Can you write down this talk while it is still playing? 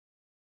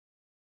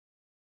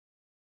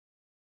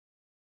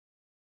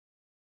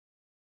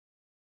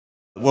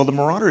Well, The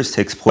Marauders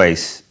takes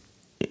place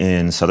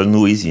in southern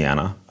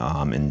Louisiana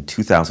in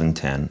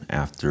 2010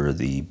 after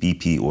the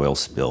BP oil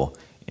spill,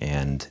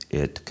 and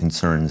it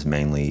concerns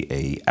mainly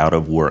a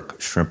out-of-work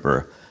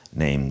shrimper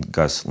named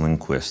Gus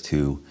Lindquist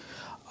who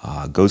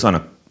goes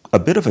on a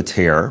bit of a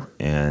tear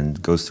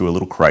and goes through a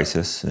little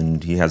crisis,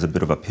 and he has a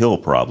bit of a pill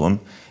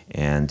problem,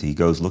 and he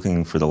goes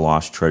looking for the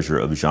lost treasure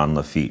of Jean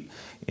Lafitte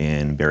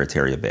in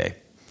Barataria Bay.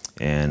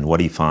 And what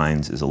he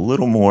finds is a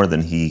little more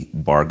than he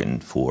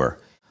bargained for.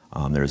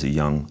 There's a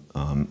young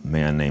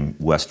man named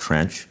Wes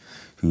Trench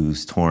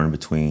who's torn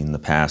between the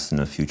past and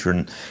the future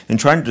and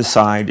trying to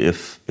decide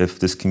if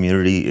this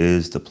community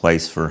is the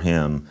place for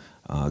him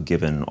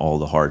given all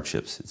the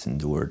hardships it's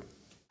endured.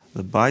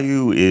 The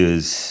bayou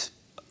is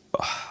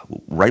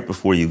right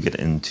before you get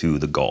into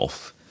the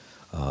Gulf,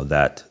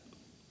 that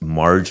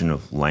margin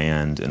of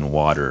land and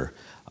water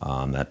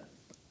that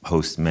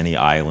hosts many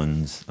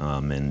islands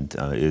and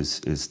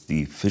is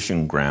the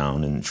fishing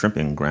ground and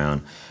shrimping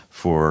ground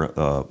for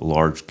a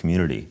large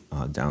community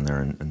down there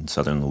in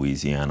southern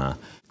Louisiana.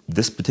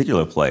 This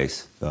particular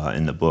place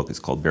in the book is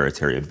called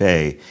Barataria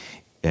Bay,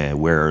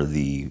 where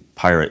the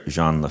pirate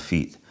Jean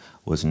Lafitte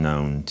was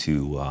known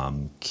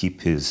to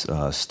keep his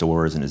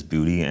stores and his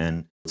booty,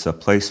 and it's a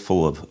place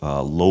full of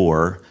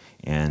lore,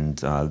 and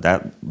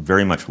that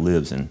very much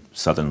lives in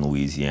southern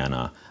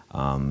Louisiana.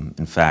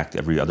 In fact,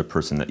 every other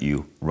person that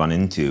you run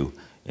into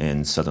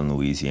in southern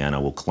Louisiana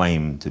will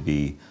claim to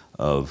be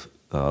of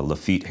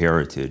Lafitte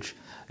heritage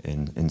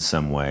in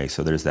some way,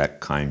 so there's that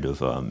kind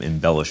of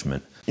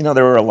embellishment. You know,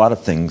 there were a lot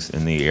of things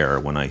in the air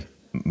when I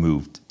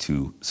moved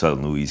to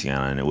southern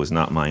Louisiana, and it was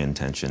not my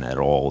intention at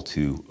all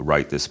to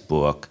write this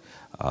book,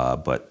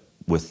 but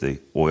with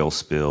the oil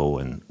spill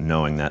and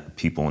knowing that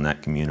people in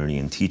that community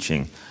and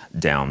teaching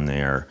down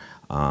there,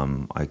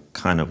 I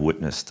kind of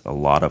witnessed a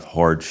lot of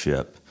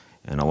hardship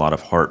and a lot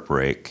of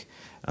heartbreak,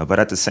 but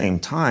at the same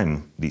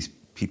time, these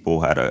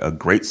people had a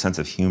great sense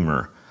of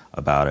humor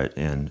about it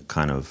and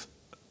kind of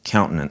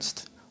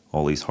countenanced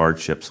all these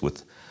hardships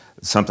with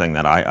something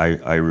that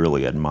I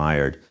really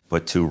admired.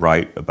 But to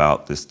write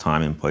about this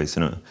time and place,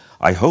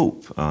 I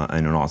hope,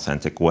 in an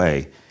authentic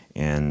way,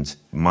 and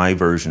my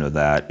version of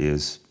that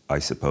is, I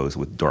suppose,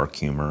 with dark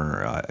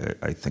humor.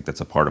 I think that's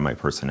a part of my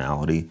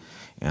personality,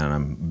 and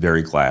I'm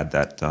very glad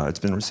that it's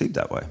been received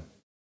that way.